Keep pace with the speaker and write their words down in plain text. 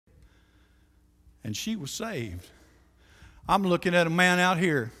and she was saved. I'm looking at a man out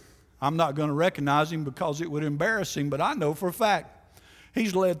here. I'm not going to recognize him because it would embarrass him, but I know for a fact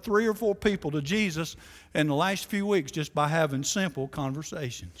he's led 3 or 4 people to Jesus in the last few weeks just by having simple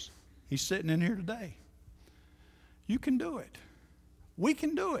conversations. He's sitting in here today. You can do it. We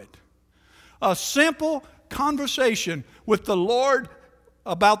can do it. A simple conversation with the Lord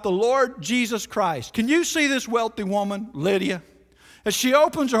about the Lord Jesus Christ. Can you see this wealthy woman, Lydia, as she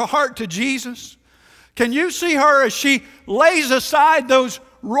opens her heart to Jesus? Can you see her as she lays aside those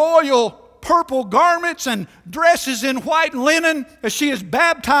royal purple garments and dresses in white linen as she is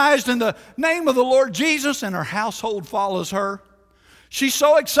baptized in the name of the Lord Jesus and her household follows her? She's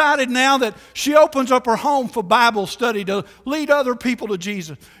so excited now that she opens up her home for Bible study to lead other people to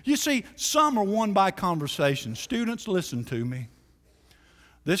Jesus. You see, some are won by conversation. Students, listen to me.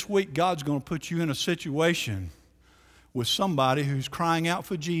 This week, God's going to put you in a situation with somebody who's crying out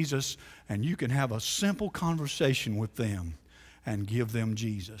for Jesus, and you can have a simple conversation with them and give them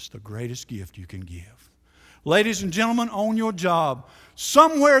Jesus, the greatest gift you can give. Ladies and gentlemen, on your job,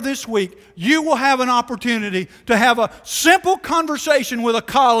 somewhere this week, you will have an opportunity to have a simple conversation with a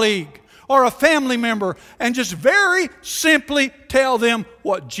colleague or a family member and just very simply tell them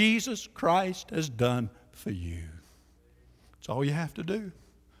what Jesus Christ has done for you. That's all you have to do.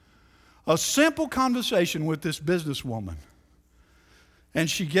 A simple conversation with this businesswoman. And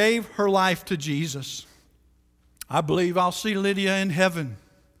she gave her life to Jesus. I believe I'll see Lydia in heaven.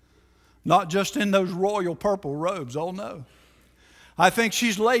 Not just in those royal purple robes, oh no. I think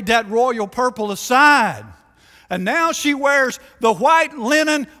she's laid that royal purple aside. And now she wears the white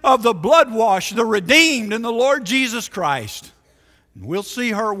linen of the blood-washed, the redeemed in the Lord Jesus Christ. And we'll see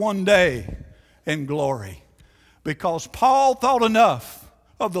her one day in glory. Because Paul thought enough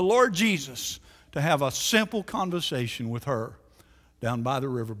of the Lord Jesus to have a simple conversation with her down by the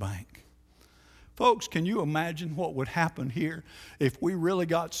riverbank. Folks, can you imagine what would happen here if we really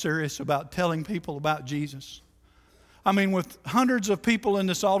got serious about telling people about Jesus? I mean, with hundreds of people in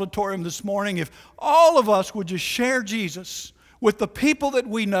this auditorium this morning, if all of us would just share Jesus with the people that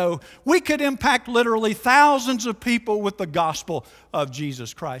we know, we could impact literally thousands of people with the gospel of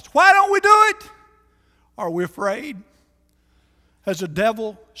Jesus Christ. Why don't we do it? Are we afraid? Has the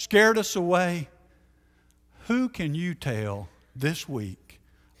devil scared us away? Who can you tell this week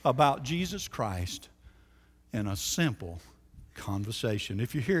about Jesus Christ in a simple conversation?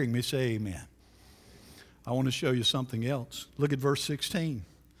 If you're hearing me, say amen. I want to show you something else. Look at verse 16.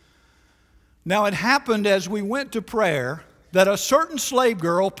 Now it happened as we went to prayer that a certain slave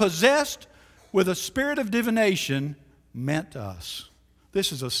girl possessed with a spirit of divination met us.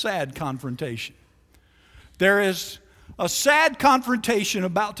 This is a sad confrontation. There is a sad confrontation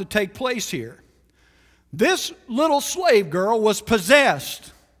about to take place here. This little slave girl was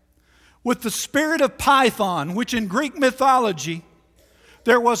possessed with the spirit of Python, which in Greek mythology,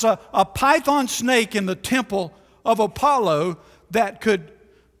 there was a python snake in the temple of Apollo that could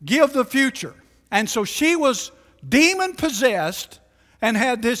give the future. And so she was demon-possessed and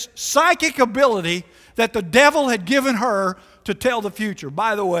had this psychic ability that the devil had given her to tell the future.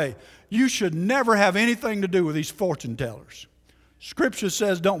 By the way, you should never have anything to do with these fortune tellers. Scripture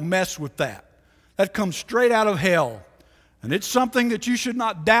says don't mess with that. That comes straight out of hell. And it's something that you should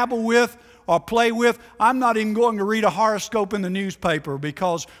not dabble with or play with. I'm not even going to read a horoscope in the newspaper,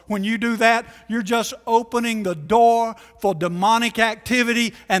 because when you do that, you're just opening the door for demonic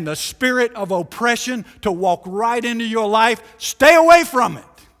activity and the spirit of oppression to walk right into your life. Stay away from it.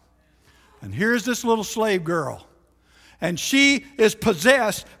 And here's this little slave girl. And she is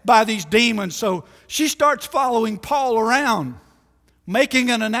possessed by these demons. So she starts following Paul around,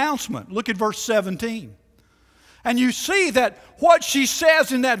 making an announcement. Look at verse 17. And you see that what she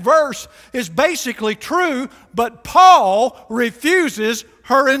says in that verse is basically true, but Paul refuses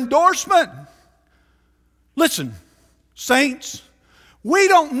her endorsement. Listen, saints, we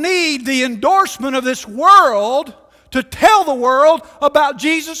don't need the endorsement of this world to tell the world about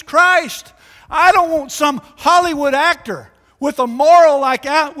Jesus Christ. I don't want some Hollywood actor with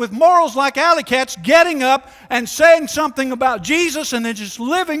morals like alley cats getting up and saying something about Jesus and then just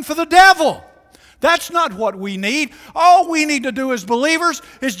living for the devil. That's not what we need. All we need to do as believers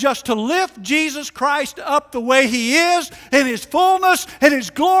is just to lift Jesus Christ up the way He is in His fullness and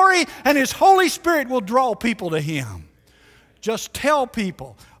His glory, and His Holy Spirit will draw people to Him. Just tell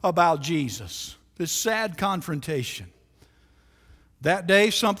people about Jesus. This sad confrontation. That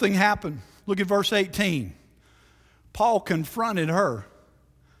day something happened. Look at verse 18. Paul confronted her.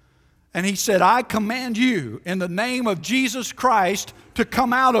 And he said, I command you in the name of Jesus Christ to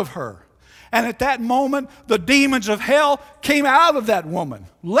come out of her. And at that moment, the demons of hell came out of that woman,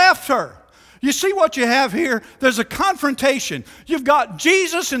 left her. You see what you have here? There's a confrontation. You've got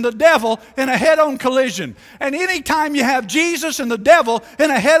Jesus and the devil in a head-on collision. And anytime you have Jesus and the devil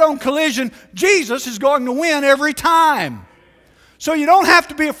in a head-on collision, Jesus is going to win every time. So you don't have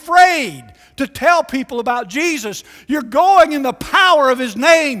to be afraid to tell people about Jesus. You're going in the power of His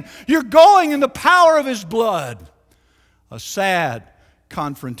name. You're going in the power of His blood. A sad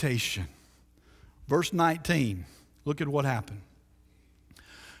confrontation. Verse 19, look at what happened.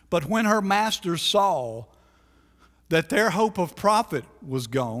 But when her masters saw that their hope of profit was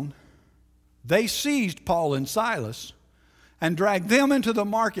gone, they seized Paul and Silas and dragged them into the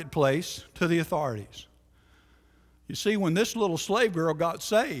marketplace to the authorities. You see, when this little slave girl got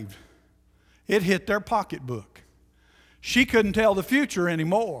saved, it hit their pocketbook. She couldn't tell the future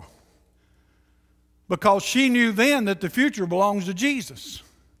anymore because she knew then that the future belongs to Jesus.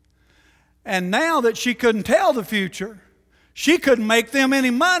 And now that she couldn't tell the future, she couldn't make them any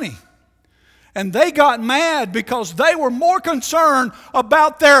money. And they got mad because they were more concerned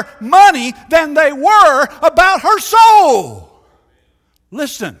about their money than they were about her soul.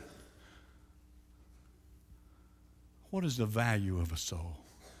 Listen. What is the value of a soul?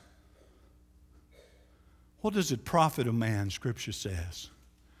 What does it profit a man, Scripture says,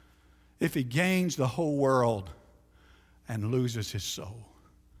 if he gains the whole world and loses his soul?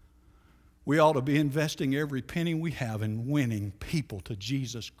 We ought to be investing every penny we have in winning people to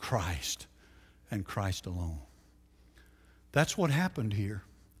Jesus Christ and Christ alone. That's what happened here.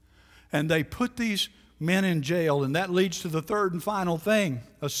 And they put these men in jail, and that leads to the third and final thing,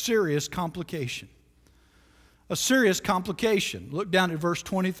 a serious complication. A serious complication. Look down at verse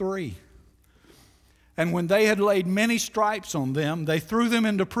 23. And when they had laid many stripes on them, they threw them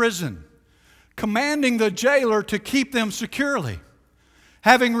into prison, commanding the jailer to keep them securely.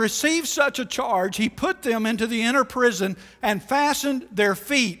 Having received such a charge, he put them into the inner prison and fastened their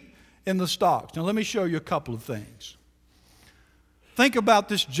feet in the stocks. Now let me show you a couple of things. Think about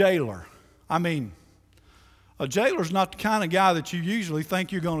this jailer. I mean, a jailer's not the kind of guy that you usually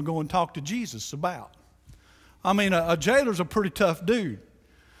think you're going to go and talk to Jesus about. I mean, a jailer's a pretty tough dude.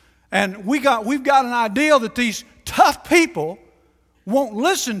 And we've got an idea that these tough people won't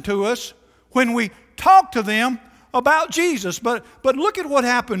listen to us when we talk to them about Jesus. But look at what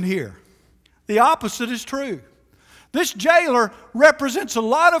happened here. The opposite is true. This jailer represents a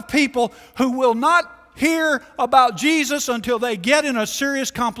lot of people who will not hear about Jesus until they get in a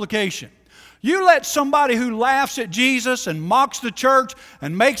serious complication. You let somebody who laughs at Jesus and mocks the church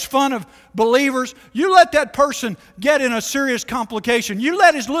and makes fun of believers, you let that person get in a serious complication. You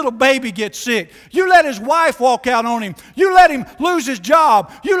let his little baby get sick. You let his wife walk out on him. You let him lose his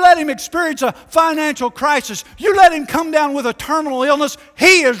job. You let him experience a financial crisis. You let him come down with a terminal illness.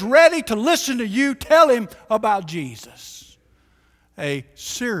 He is ready to listen to you tell him about Jesus. A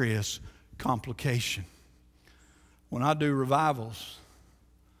serious complication. When I do revivals,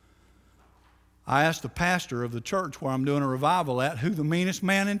 I asked the pastor of the church where I'm doing a revival at who the meanest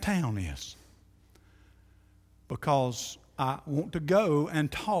man in town is, because I want to go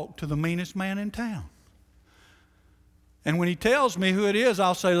and talk to the meanest man in town. And when he tells me who it is,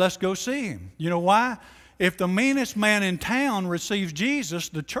 I'll say, let's go see him. You know why? If the meanest man in town receives Jesus,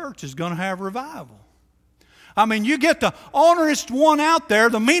 the church is going to have revival. I mean, you get the honorest one out there,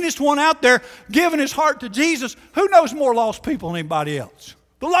 the meanest one out there, giving his heart to Jesus. Who knows more lost people than anybody else?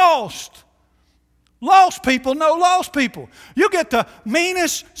 The lost. Lost people know lost people. You get the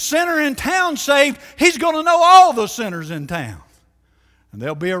meanest sinner in town saved, he's going to know all the sinners in town. And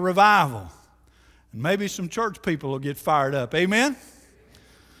there'll be a revival. And maybe some church people will get fired up. Amen?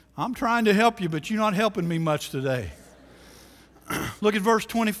 I'm trying to help you, but you're not helping me much today. Look at verse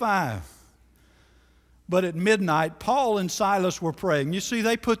 25. But at midnight, Paul and Silas were praying. You see,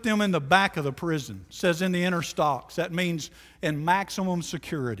 they put them in the back of the prison. It says in the inner stocks. That means in maximum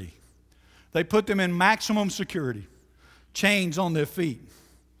security. They put them in maximum security, chains on their feet.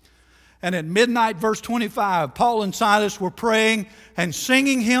 And at midnight, verse 25, Paul and Silas were praying and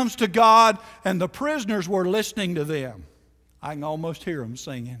singing hymns to God, and the prisoners were listening to them. I can almost hear them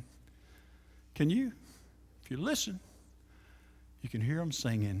singing. Can you? If you listen, you can hear them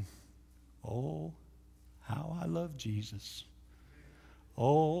singing, "Oh, how I love Jesus.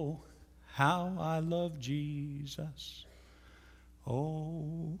 Oh, how I love Jesus.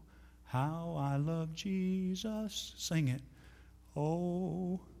 Oh, how I love Jesus." Sing it.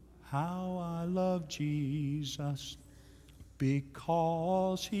 Oh, how I love Jesus,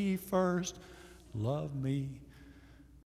 because he first loved me.